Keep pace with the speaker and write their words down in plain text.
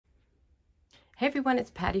Hey everyone, it's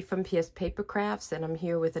Patty from Papercrafts, and I'm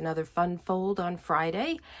here with another fun fold on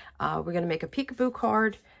Friday. We're going to make a peekaboo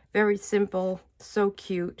card. Very simple, so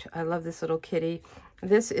cute. I love this little kitty.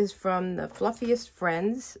 This is from the Fluffiest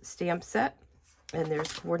Friends stamp set, and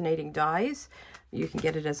there's coordinating dies. You can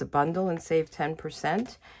get it as a bundle and save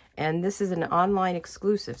 10%. And this is an online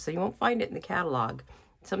exclusive, so you won't find it in the catalog.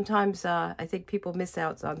 Sometimes I think people miss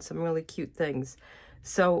out on some really cute things.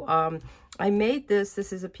 So I made this.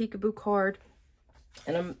 This is a peekaboo card.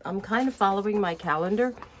 And I'm kind of following my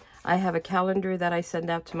calendar. I have a calendar that I send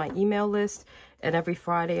out to my email list, and every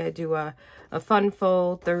Friday I do a fun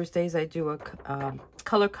fold. Thursdays I do a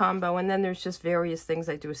color combo, and then there's just various things.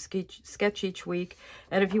 I do a sketch each week.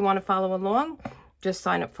 And if you want to follow along, just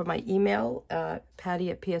sign up for my email,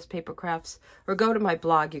 Patty@pspapercrafts, or go to my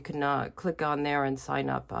blog. You can click on there and sign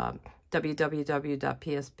up,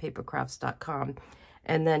 www.pspapercrafts.com.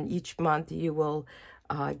 And then each month you will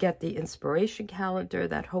get the inspiration calendar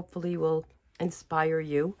that hopefully will inspire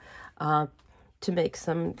you to make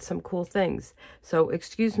some cool things. So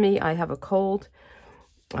excuse me, I have a cold.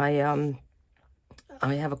 I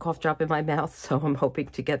have a cough drop in my mouth, so I'm hoping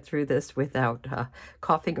to get through this without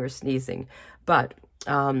coughing or sneezing. But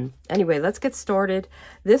anyway, let's get started.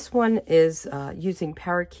 This one is using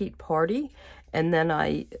Parakeet Party, and then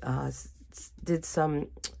I did some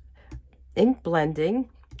ink blending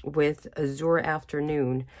with Azure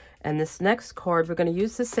Afternoon. And this next card, we're going to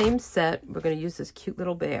use the same set. We're going to use this cute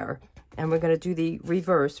little bear, and we're going to do the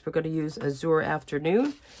reverse. We're going to use Azure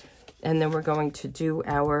Afternoon, and then we're going to do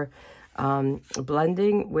our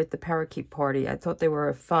blending with the Parakeet Party. I thought they were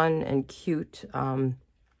a fun and cute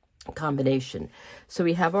combination. So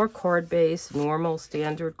we have our card base, normal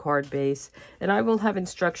standard card base, and I will have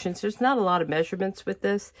instructions. There's not a lot of measurements with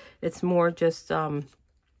this. It's more just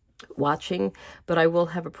watching, but I will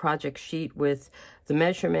have a project sheet with the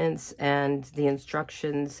measurements and the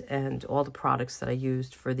instructions and all the products that I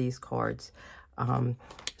used for these cards.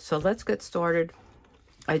 So let's get started.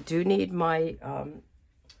 I do need my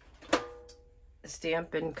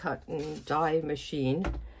stamp and cut and die machine,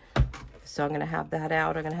 so I'm going to have that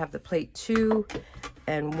out. I'm going to have the plate 2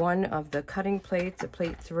 and one of the cutting plates, a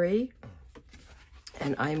plate 3,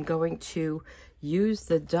 and I'm going to use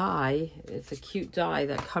the die. It's a cute die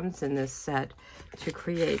that comes in this set to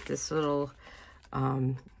create this little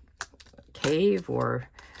cave, or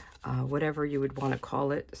whatever you would want to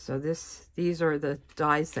call it. So these are the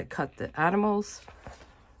dies that cut the animals,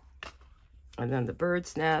 and then the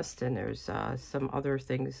bird's nest, and there's some other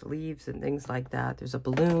things, leaves and things like that. There's a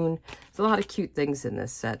balloon. There's a lot of cute things in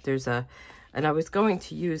this set. And I was going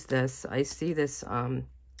to use this. I see this in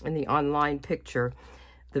the online picture,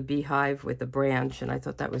 the beehive with the branch, and I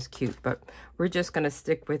thought that was cute, but we're just going to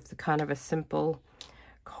stick with kind of a simple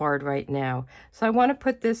card right now. So I want to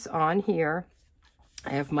put this on here.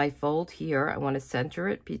 I have my fold here. I want to center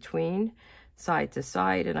it between side to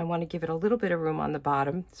side, and I want to give it a little bit of room on the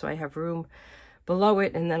bottom, so I have room below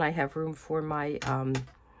it, and then I have room for my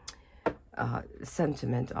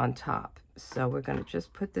sentiment on top. So we're going to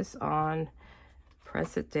just put this on,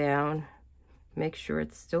 press it down, make sure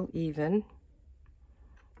it's still even.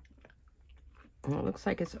 And it looks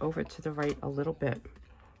like it's over to the right a little bit.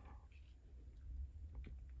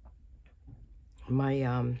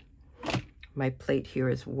 My my plate here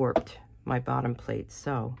is warped, my bottom plate,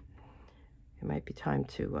 so it might be time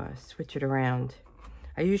to switch it around.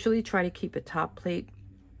 I usually try to keep a top plate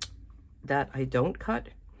that I don't cut,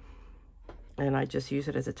 and I just use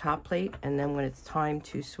it as a top plate, and then when it's time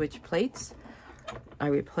to switch plates, I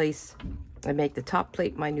make the top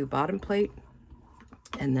plate my new bottom plate,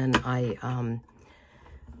 and then I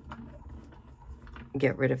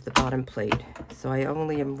get rid of the bottom plate. So I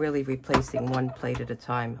only am really replacing one plate at a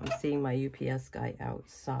time. I'm seeing my UPS guy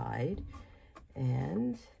outside,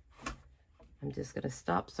 and I'm just going to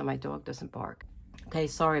stop so my dog doesn't bark. Okay,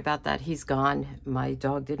 sorry about that. He's gone. My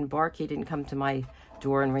dog didn't bark. He didn't come to my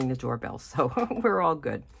door and ring the doorbell, so we're all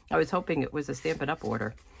good. I was hoping it was a Stampin' Up!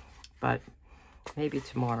 Order, but maybe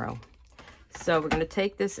tomorrow. So we're going to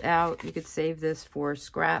take this out. You could save this for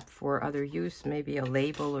scrap for other use, maybe a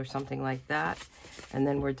label or something like that. And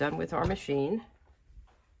then we're done with our machine.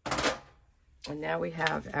 And now we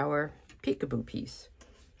have our peekaboo piece.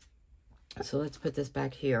 So let's put this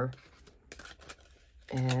back here.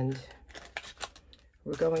 And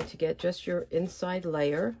we're going to get just your inside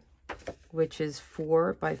layer, which is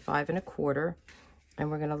 4 by 5 1/4.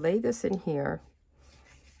 And we're going to lay this in here,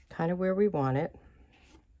 kind of where we want it.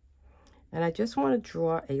 And I just want to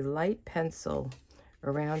draw a light pencil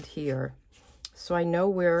around here so I know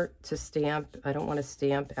where to stamp. I don't want to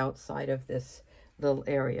stamp outside of this little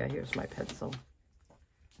area. Here's my pencil.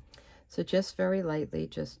 So just very lightly,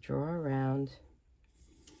 just draw around.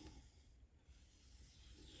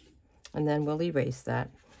 And then we'll erase that.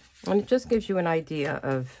 And it just gives you an idea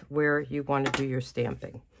of where you want to do your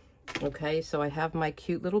stamping. Okay, so I have my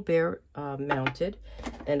cute little bear mounted,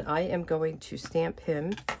 and I am going to stamp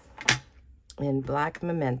him in black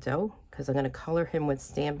memento because I'm going to color him with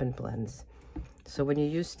Stampin' Blends. So when you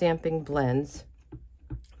use stamping blends,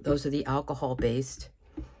 those are the alcohol-based,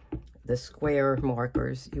 the square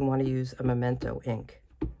markers. You want to use a memento ink.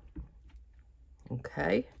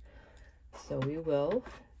 Okay, so we will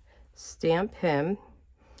stamp him,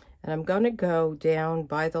 and I'm going to go down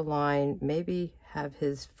by the line, maybe have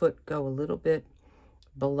his foot go a little bit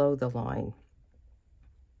below the line.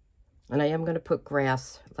 And I am going to put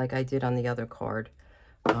grass like I did on the other card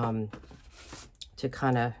to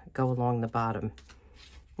kind of go along the bottom.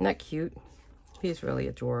 Isn't that cute? He's really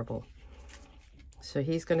adorable. So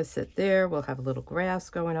he's going to sit there. We'll have a little grass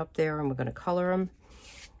going up there, and we're going to color him.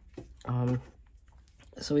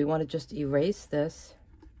 So we want to just erase this.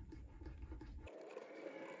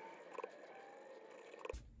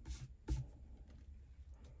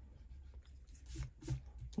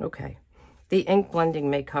 Okay, the ink blending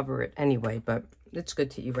may cover it anyway, but it's good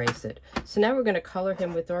to erase it. So now we're going to color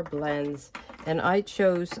him with our blends, and I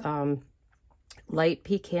chose light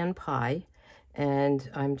pecan pie, and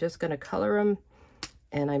I'm just going to color him,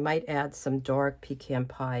 and I might add some dark pecan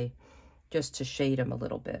pie just to shade him a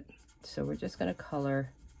little bit. So we're just going to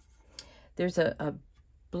color. There's a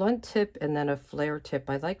blunt tip and then a flare tip.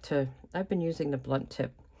 I've been using the blunt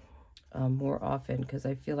tip more often because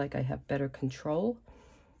I feel like I have better control.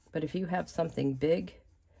 But if you have something big,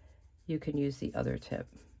 you can use the other tip.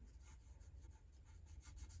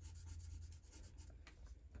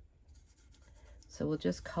 So we'll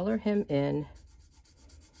just color him in.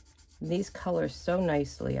 These color so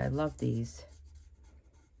nicely. I love these.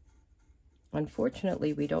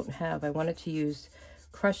 Unfortunately, we don't have, I wanted to use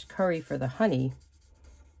crushed curry for the honey,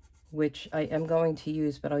 which I am going to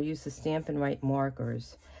use, but I'll use the Stampin' Right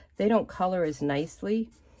markers. They don't color as nicely.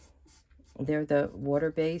 They're the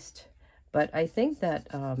water-based, but I think that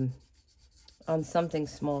on something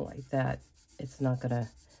small like that, it's not going to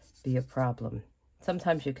be a problem.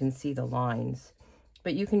 Sometimes you can see the lines,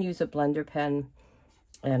 but you can use a blender pen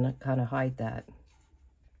and kind of hide that.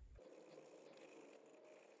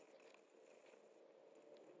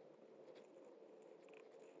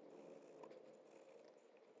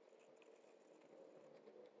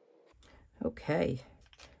 Okay,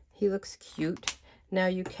 he looks cute. Now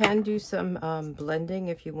you can do some blending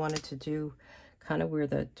if you wanted to do kind of where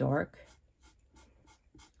the dark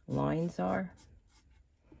lines are.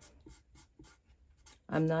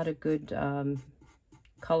 I'm not a good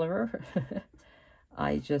colorer.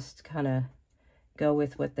 I just kind of go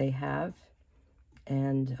with what they have.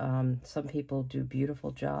 And some people do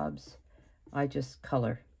beautiful jobs. I just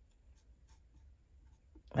color.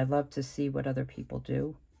 I love to see what other people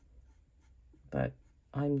do, but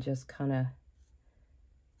I'm just kind of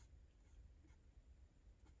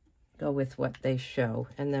go with what they show,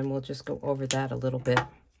 and then we'll just go over that a little bit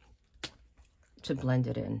to blend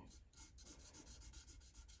it in.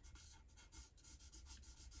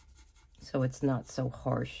 So it's not so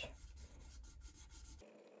harsh.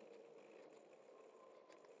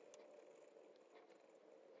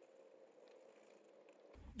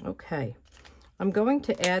 Okay, I'm going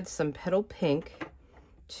to add some petal pink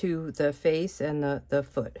to the face and the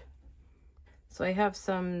foot. So I have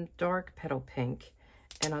some dark petal pink,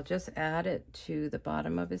 and I'll just add it to the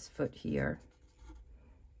bottom of his foot here,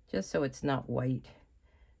 just so it's not white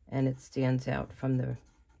and it stands out from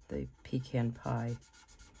the pecan pie.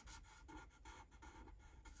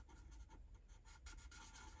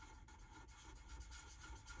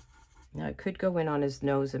 Now I could go in on his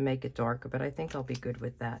nose and make it darker, but I think I'll be good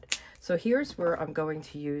with that. So here's where I'm going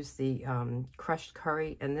to use the crushed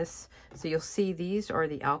curry, and this, so you'll see these are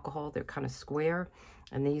the alcohol, they're kind of square,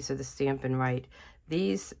 and these are the Stampin' Right.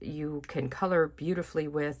 These you can color beautifully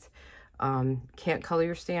with, can't color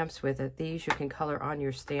your stamps with it. These you can color on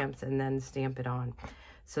your stamps and then stamp it on.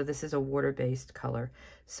 So this is a water-based color.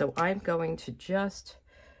 So I'm going to just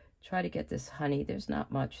try to get this honey. There's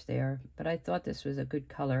not much there, but I thought this was a good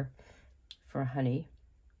color for honey.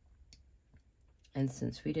 And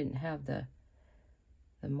since we didn't have the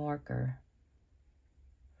marker,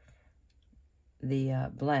 the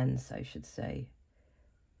blends, I should say.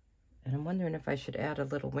 And I'm wondering if I should add a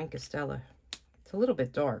little Wink of Stella. It's a little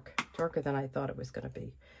bit darker than I thought it was going to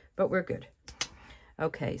be, but we're good.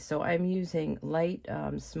 Okay, so I'm using light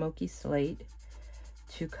smoky slate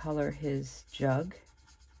to color his jug,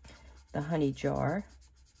 the honey jar,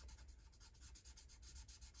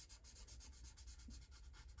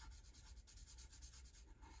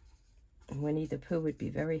 Winnie the Pooh would be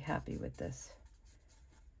very happy with this.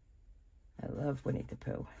 I love Winnie the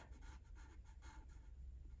Pooh.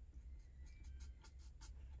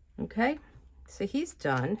 Okay, so he's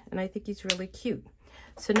done, and I think he's really cute.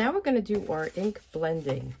 So now we're going to do our ink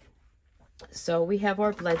blending. So we have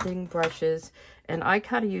our blending brushes, and I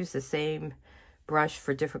kind of use the same brush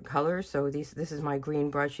for different colors. So this is my green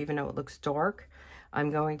brush, even though it looks dark.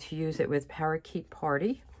 I'm going to use it with Parakeet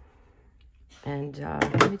Party. And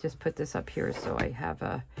let me just put this up here so I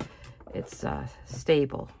have it's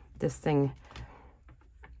stable.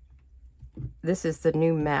 This is the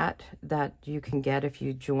new mat that you can get if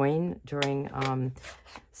you join during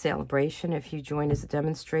celebration. If you join as a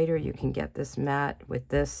demonstrator, you can get this mat with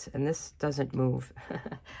this, and this doesn't move.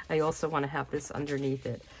 I also want to have this underneath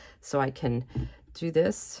it so I can do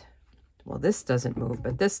this. Well, this doesn't move,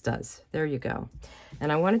 but this does. There you go.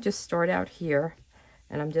 And I want to just start out here,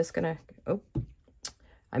 and I'm just going to, oh,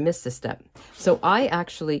 I missed a step. So I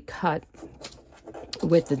actually cut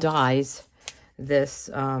with the dies this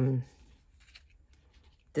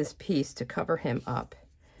this piece to cover him up.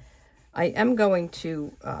 I am going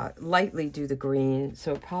to lightly do the green,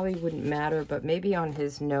 so it probably wouldn't matter, but maybe on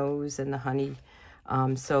his nose and the honey.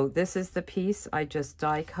 So this is the piece. I just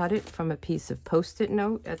die cut it from a piece of Post-it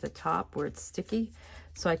note at the top where it's sticky,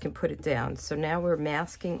 so I can put it down. So now we're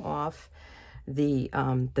masking off the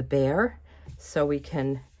bear, so we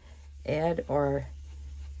can add our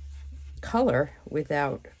color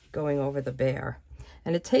without going over the bear.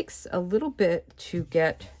 And it takes a little bit to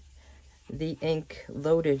get the ink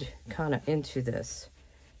loaded kind of into this.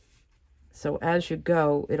 So as you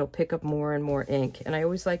go, it'll pick up more and more ink. And I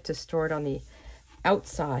always like to store it on the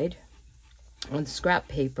outside on scrap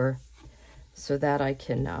paper so that I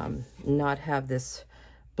can not have this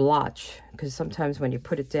blotch. Because sometimes when you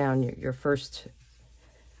put it down, your first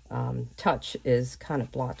touch is kind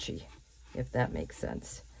of blotchy, if that makes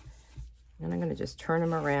sense. And I'm going to just turn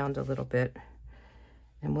them around a little bit.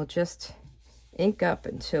 And we'll just ink up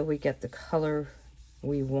until we get the color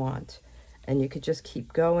we want. And you could just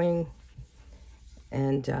keep going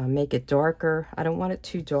and make it darker. I don't want it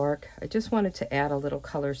too dark. I just wanted to add a little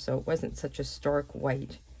color so it wasn't such a stark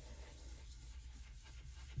white.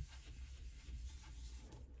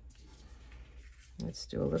 Let's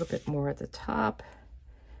do a little bit more at the top.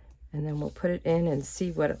 And then we'll put it in and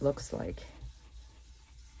see what it looks like.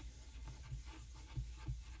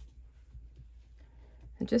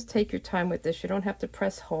 And just take your time with this. You don't have to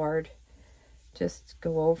press hard. Just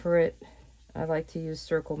go over it. I like to use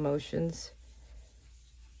circle motions.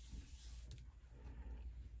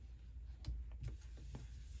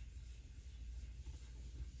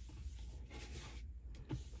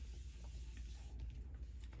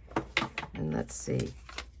 And let's see.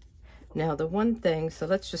 Now the one thing, so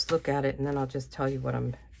let's just look at it and then I'll just tell you what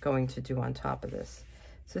I'm going to do on top of this.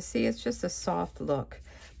 So see, it's just a soft look,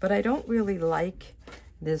 but I don't really like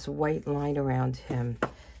this white line around him.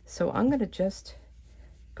 So I'm going to just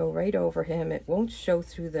go right over him. It won't show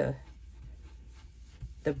through the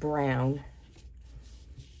brown.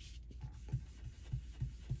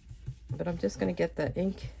 But I'm just going to get the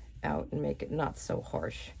ink out and make it not so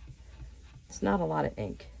harsh. It's not a lot of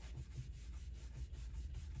ink.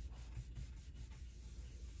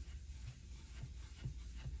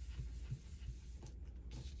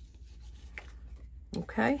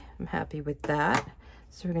 Okay, I'm happy with that.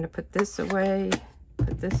 So we're going to put this away,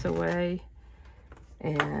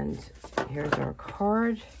 and here's our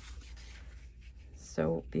card.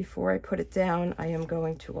 So before I put it down, I am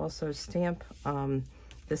going to also stamp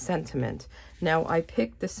the sentiment. Now I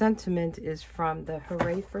picked the sentiment is from the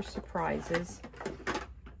Hooray for Surprises,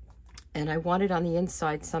 and I wanted on the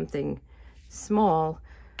inside something small.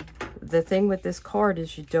 The thing with this card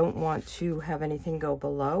is you don't want to have anything go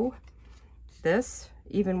below this.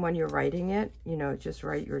 Even when you're writing it, you know, just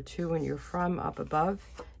write your to and your from up above.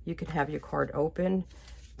 You can have your card open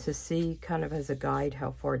to see kind of as a guide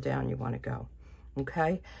how far down you want to go.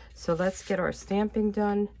 Okay, so let's get our stamping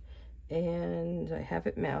done. And I have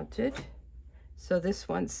it mounted. So this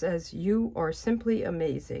one says, "You are simply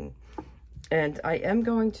amazing." And I am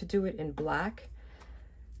going to do it in black.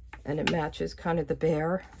 And it matches kind of the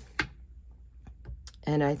bear.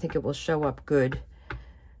 And I think it will show up good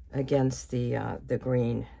against the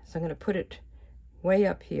green. So I'm going to put it way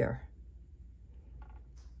up here.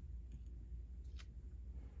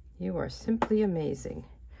 You are simply amazing.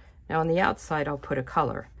 Now on the outside I'll put a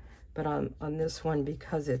color, but on this one,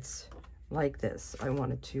 because it's like this, I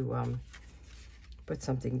wanted to put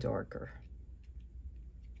something darker.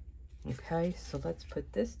 Okay, so let's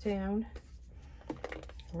put this down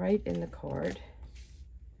right in the card.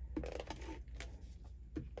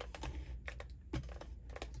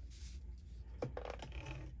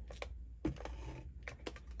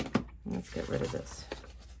 of this.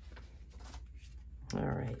 All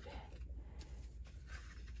right.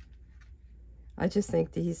 I just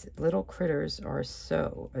think these little critters are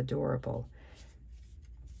so adorable.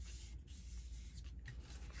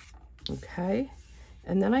 Okay,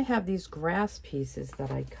 and then I have these grass pieces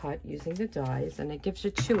that I cut using the dies, and it gives you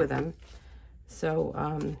 2 of them. So,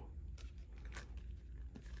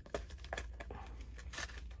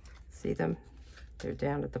 see them? They're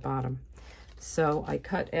down at the bottom. So I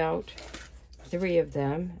cut out 3 of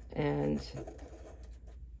them, and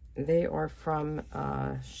they are from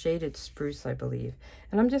shaded spruce, I believe.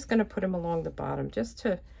 And I'm just going to put them along the bottom just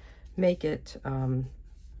to make it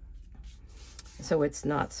so it's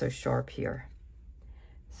not so sharp here.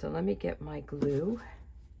 So let me get my glue.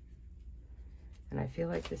 And I feel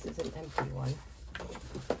like this is an empty one.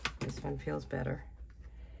 This one feels better.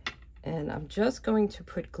 And I'm just going to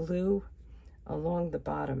put glue along the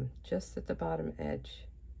bottom, just at the bottom edge.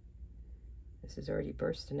 This is already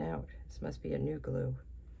bursting out. This must be a new glue,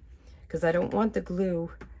 because I don't want the glue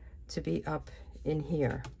to be up in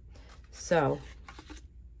here. So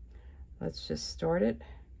let's just start it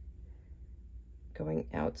going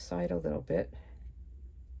outside a little bit,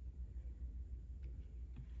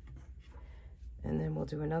 and then we'll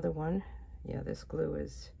do another one. Yeah, this glue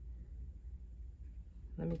is,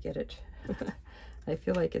 let me get it. I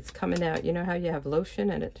feel like it's coming out. You know how you have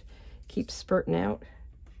lotion and it keeps spurting out?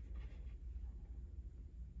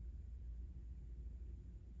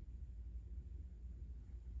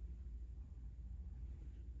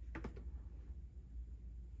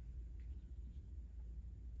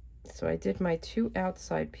 So I did my 2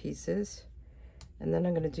 outside pieces, and then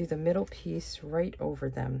I'm going to do the middle piece right over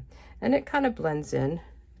them. And it kind of blends in.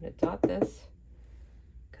 I'm going to dot this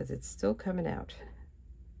because it's still coming out.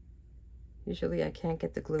 Usually I can't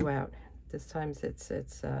get the glue out. This time it's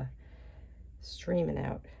streaming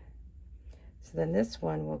out. So then this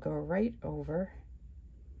one will go right over.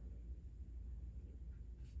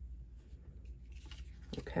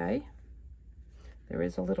 Okay. There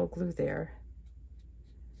is a little glue there,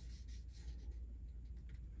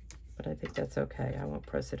 but I think that's okay. I won't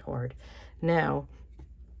press it hard. Now,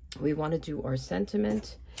 we want to do our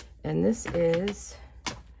sentiment, and this is,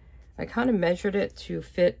 I kind of measured it to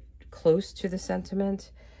fit close to the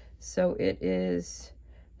sentiment, so it is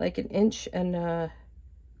like 1.25 inches,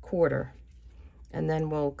 and then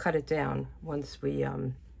we'll cut it down once we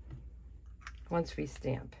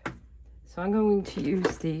stamp. So I'm going to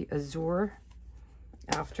use the Azure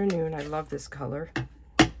Afternoon. I love this color,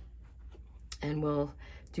 and we'll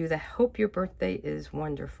do the Hope Your Birthday is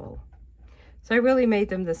Wonderful. So I really made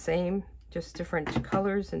them the same, just different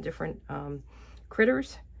colors and different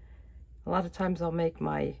critters. A lot of times I'll make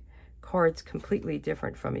my cards completely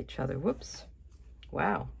different from each other. Whoops.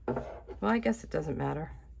 Wow. Well, I guess it doesn't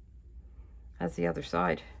matter. That's the other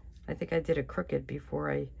side. I think I did it crooked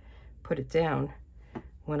before I put it down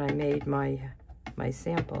when I made my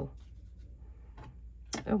sample.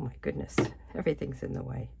 Oh my goodness. Everything's in the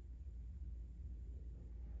way.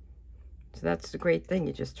 So that's the great thing.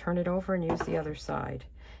 You just turn it over and use the other side.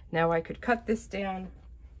 Now I could cut this down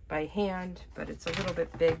by hand, but it's a little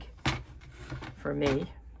bit big for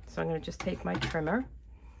me. So I'm going to just take my trimmer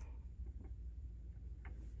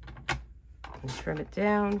and trim it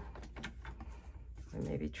down, and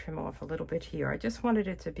maybe trim off a little bit here. I just wanted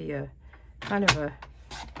it to be a kind of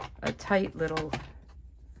a tight little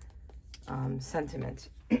sentiment.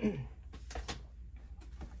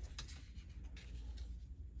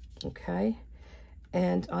 Okay,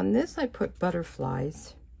 and on this I put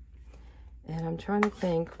butterflies, and I'm trying to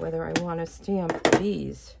think whether I want to stamp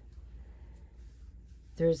bees.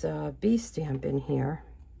 There's a bee stamp in here,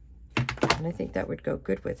 and I think that would go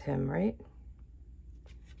good with him, right?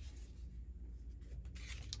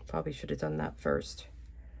 Probably should have done that first.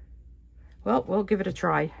 Well, we'll give it a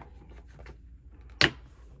try.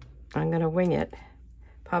 I'm going to wing it.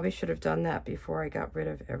 Probably should have done that before I got rid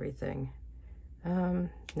of everything.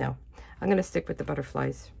 No, I'm going to stick with the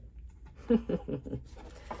butterflies.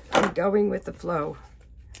 I'm going with the flow,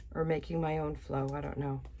 or making my own flow. I don't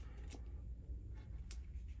know.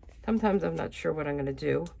 Sometimes I'm not sure what I'm going to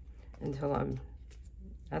do until I'm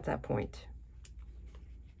at that point.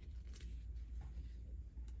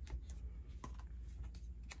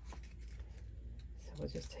 So we'll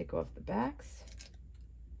just take off the backs.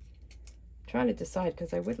 I'm trying to decide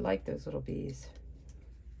because I would like those little bees.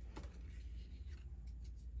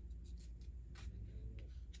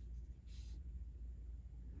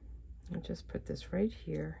 I'll just put this right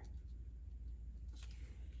here,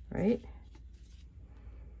 right?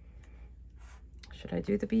 Should I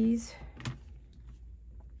do the bees?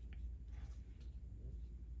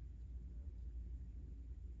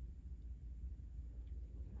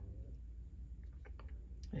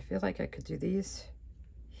 I feel like I could do these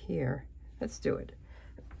here. Let's do it.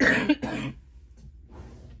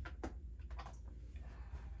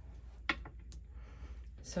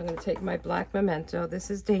 So I'm going to take my black memento. This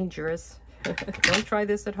is dangerous. Don't try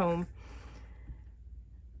this at home.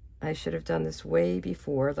 I should have done this way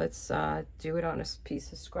before. Let's do it on a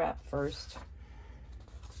piece of scrap first,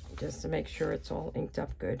 just to make sure it's all inked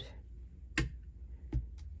up good.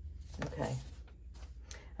 Okay.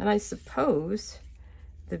 And I suppose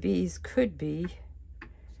the bees could be,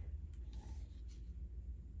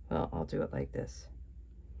 well, I'll do it like this.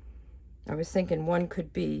 I was thinking one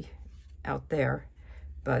could be out there,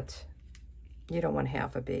 but you don't want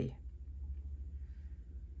half a bee.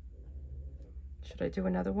 Should I do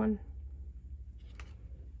another one?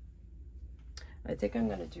 I think I'm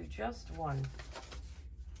going to do just one.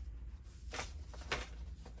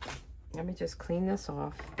 Let me just clean this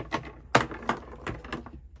off.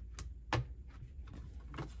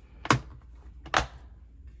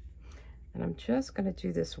 And I'm just going to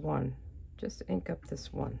do this one. Just ink up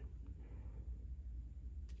this one.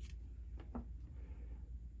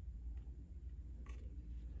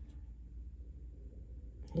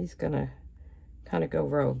 He's going to kind of go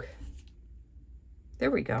rogue. There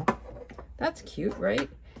we go. That's cute, right?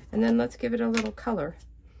 And then let's give it a little color.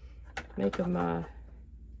 Make them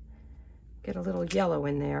get a little yellow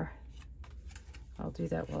in there. I'll do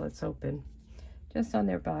that while it's open. Just on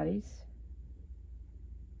their bodies.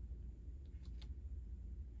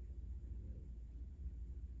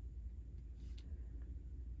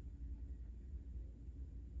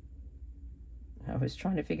 I was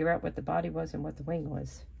trying to figure out what the body was and what the wing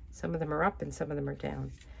was. Some of them are up and some of them are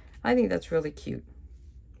down. I think that's really cute.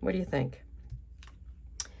 What do you think?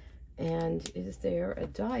 And is there a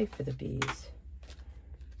die for the bees?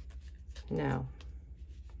 No.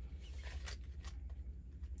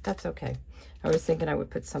 That's okay. I was thinking I would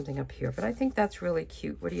put something up here, but I think that's really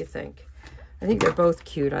cute. What do you think? I think they're both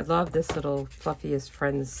cute. I love this little Fluffiest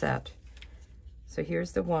Friends set. So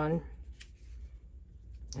here's the one,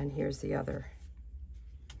 and here's the other.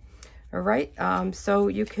 All right, so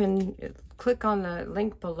you can click on the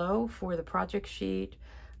link below for the project sheet.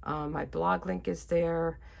 My blog link is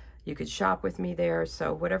there. You could shop with me there.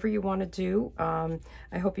 So whatever you want to do,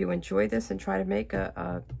 I hope you enjoy this and try to make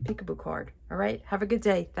a peekaboo card. All right, have a good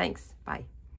day. Thanks. Bye.